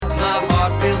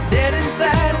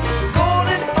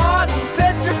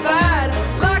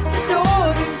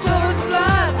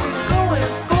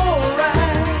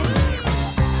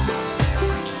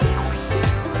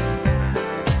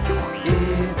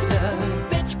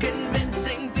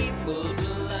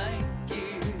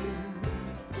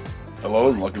Hello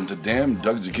and welcome to Damn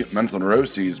Doug's Acute Mental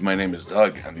Neuroses. My name is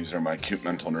Doug, and these are my acute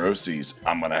mental neuroses.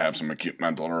 I'm going to have some acute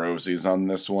mental neuroses on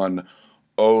this one.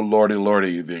 Oh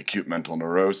lordy, the acute mental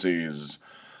neuroses.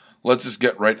 Let's just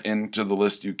get right into the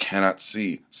list you cannot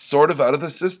see. Sort of out of the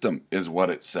system is what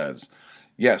it says.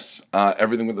 Yes,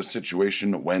 everything with the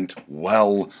situation went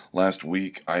well last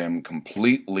week. I am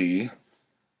completely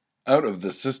out of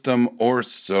the system, or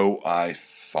so I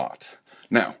thought.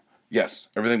 Now, yes,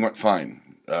 everything went fine.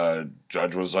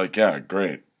 Judge was like, yeah,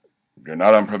 great. You're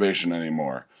not on probation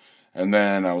anymore. And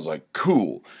then I was like,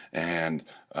 cool. And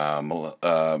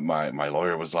my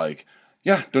lawyer was like,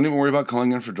 yeah, don't even worry about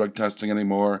calling in for drug testing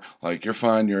anymore. Like, you're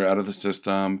fine. You're out of the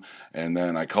system. And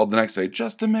then I called the next day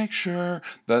just to make sure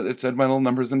that it said my little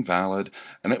number's invalid.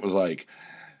 And it was like,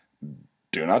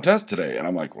 do not test today. And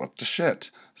I'm like, what the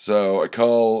shit? So I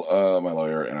call my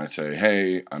lawyer and I say,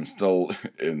 hey, I'm still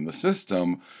in the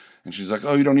system. And she's like,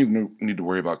 oh, you don't even need to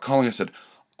worry about calling. I said,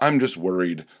 I'm just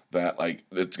worried that, like,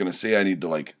 it's going to say I need to,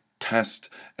 like, test,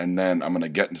 and then I'm going to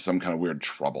get into some kind of weird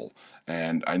trouble.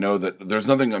 And I know that there's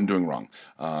nothing I'm doing wrong.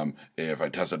 If I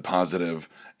tested positive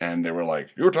and they were like,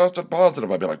 you tested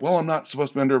positive, I'd be like, well, I'm not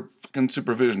supposed to be under fucking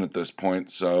supervision at this point,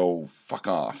 so fuck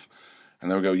off. And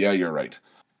they would go, yeah, you're right.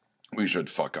 We should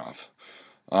fuck off.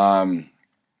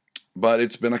 But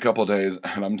it's been a couple of days,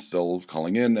 and I'm still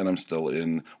calling in, and I'm still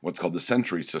in what's called the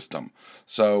Sentry system.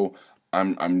 So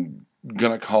I'm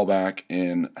gonna call back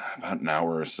in about an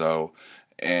hour or so,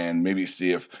 and maybe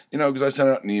see if, because I sent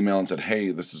out an email and said,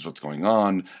 hey, this is what's going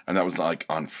on, and that was like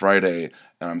on Friday,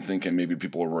 and I'm thinking maybe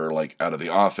people were like out of the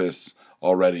office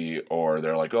already, or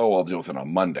they're like, oh, I'll deal with it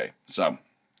on Monday. So,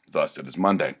 thus it is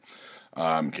Monday,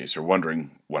 in case you're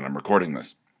wondering when I'm recording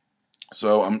this.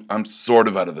 So I'm sort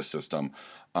of out of the system.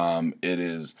 It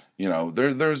is,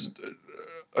 there's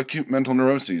acute mental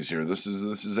neuroses here. This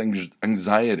is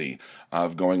anxiety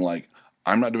of going like,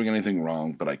 I'm not doing anything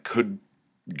wrong, but I could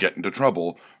get into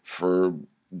trouble for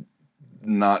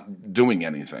not doing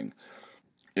anything.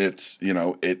 It's,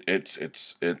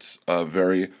 it's a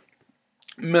very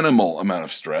minimal amount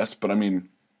of stress, but I mean,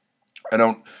 I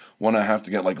don't want to have to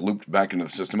get like looped back into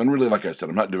the system. And really, like I said,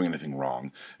 I'm not doing anything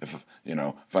wrong. If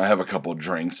I have a couple of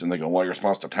drinks and they go, well, you're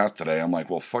supposed to test today, I'm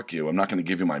like, well, fuck you. I'm not going to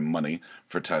give you my money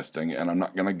for testing, and I'm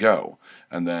not going to go.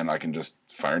 And then I can just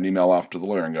fire an email off to the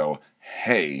lawyer and go,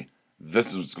 hey,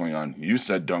 this is what's going on. You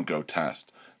said don't go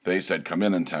test. They said come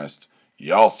in and test.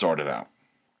 Y'all sort it out,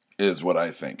 is what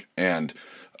I think. And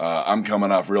I'm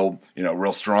coming off real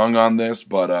strong on this,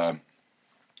 but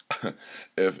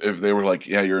if they were like,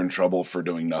 yeah, you're in trouble for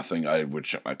doing nothing, I would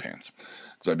shit my pants.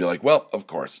 Because I'd be like, well, of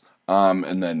course.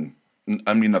 And then,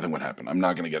 nothing would happen. I'm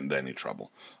not going to get into any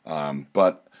trouble.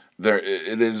 But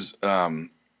it is,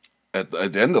 at the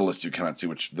end of the list you cannot see,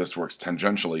 which this works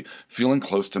tangentially, feeling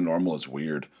close to normal is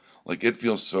weird. Like, it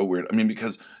feels so weird. I mean,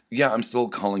 because, yeah, I'm still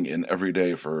calling in every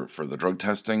day for the drug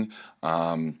testing,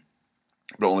 but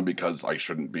only because I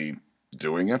shouldn't be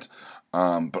doing it.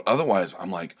 But otherwise,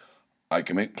 I'm like, I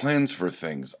can make plans for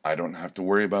things. I don't have to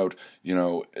worry about,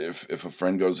 if a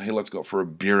friend goes, hey, let's go for a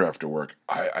beer after work.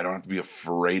 I don't have to be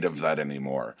afraid of that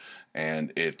anymore.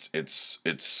 And it's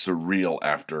surreal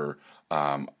after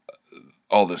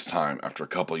all this time, after a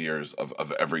couple of years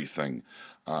of everything.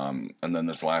 And then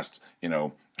this last,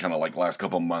 kind of like last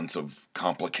couple months of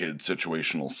complicated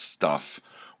situational stuff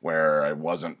where I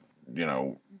wasn't,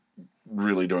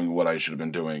 really doing what I should have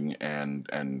been doing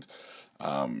and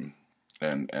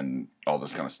all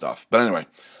this kind of stuff. But anyway,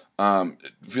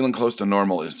 feeling close to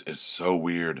normal is so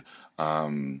weird.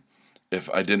 If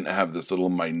I didn't have this little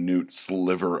minute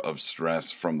sliver of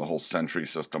stress from the whole Sentry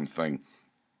system thing,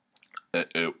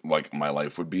 it like my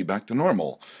life would be back to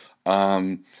normal. So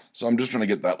I'm just trying to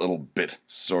get that little bit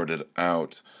sorted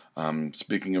out.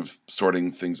 Speaking of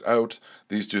sorting things out,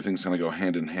 these two things kind of go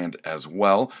hand in hand as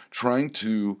well. Trying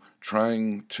to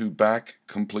back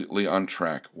completely on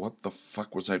track. What the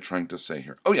fuck was I trying to say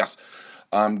here? Oh yes,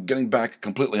 getting back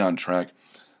completely on track.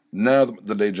 Now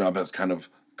the day job has kind of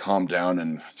calmed down,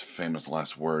 and it's famous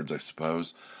last words, I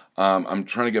suppose. I'm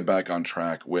trying to get back on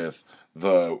track with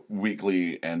the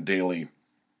weekly and daily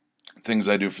things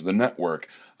I do for the network.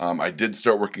 I did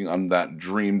start working on that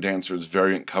Dream Dancers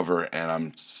variant cover, and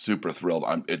I'm super thrilled.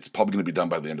 It's probably going to be done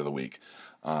by the end of the week,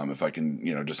 if I can,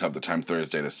 just have the time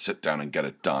Thursday to sit down and get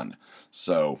it done.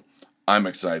 So I'm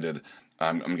excited.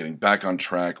 I'm getting back on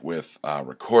track with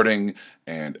recording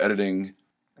and editing.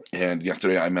 And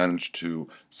yesterday I managed to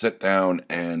sit down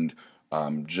and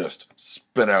just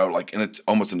spit out, like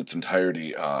almost in its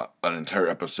entirety, an entire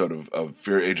episode of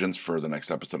Fear Agents for the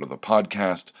next episode of the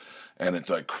podcast. And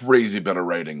it's a crazy bit of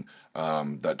writing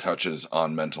that touches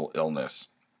on mental illness.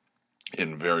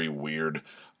 in very weird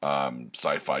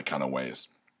sci-fi kind of ways.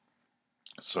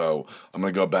 So I'm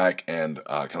going to go back and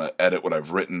kind of edit what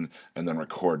I've written and then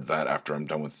record that after I'm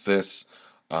done with this.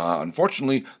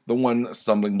 Unfortunately, the one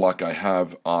stumbling block I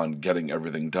have on getting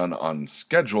everything done on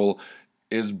schedule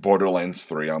is Borderlands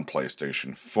 3 on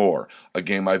PlayStation 4, a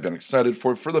game I've been excited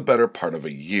for the better part of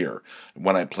a year.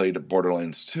 When I played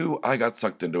Borderlands 2, I got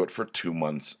sucked into it for 2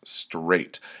 months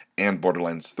straight, and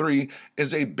Borderlands 3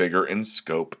 is a bigger in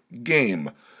scope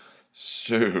game.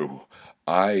 So,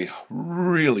 I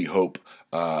really hope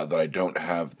that I don't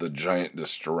have the giant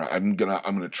distract. I'm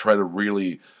gonna try to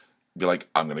really be like,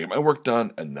 I'm gonna get my work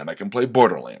done, and then I can play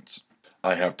Borderlands.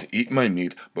 I have to eat my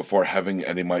meat before having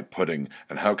any of my pudding,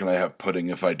 and how can I have pudding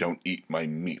if I don't eat my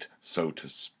meat, so to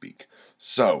speak?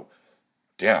 So,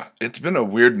 yeah, it's been a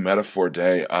weird metaphor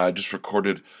day. I just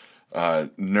recorded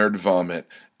Nerd Vomit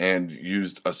and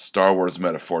used a Star Wars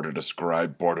metaphor to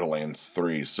describe Borderlands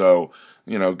 3. So,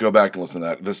 go back and listen to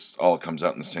that. This all comes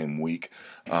out in the same week.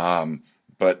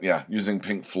 But yeah, using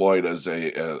Pink Floyd as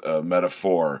a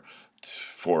metaphor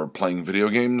for playing video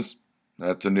games,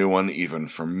 that's a new one even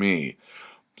for me.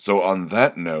 So, on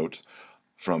that note,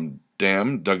 from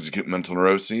Damn, Doug's Acute Mental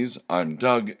Neuroses, I'm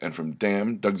Doug, and from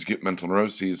Damn, Doug's Acute Mental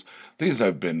Neuroses, these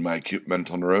have been my acute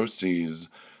mental neuroses,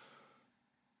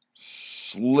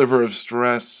 Sliver of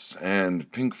Stress,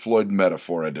 and Pink Floyd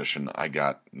Metaphor Edition. I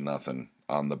got nothing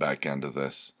on the back end of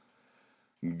this.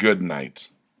 Good night,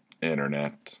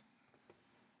 Internet.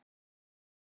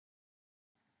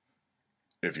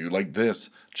 If you like this,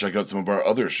 check out some of our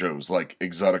other shows like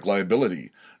Exotic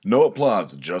Liability, No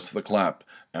Applause, Just the Clap,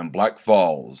 and Black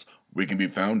Falls. We can be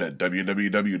found at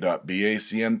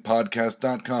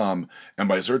www.bacnpodcast.com and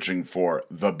by searching for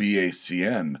The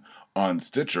BACN on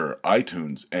Stitcher,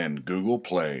 iTunes, and Google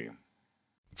Play.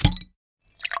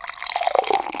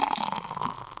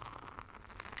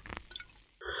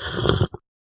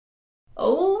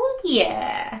 Oh, yeah.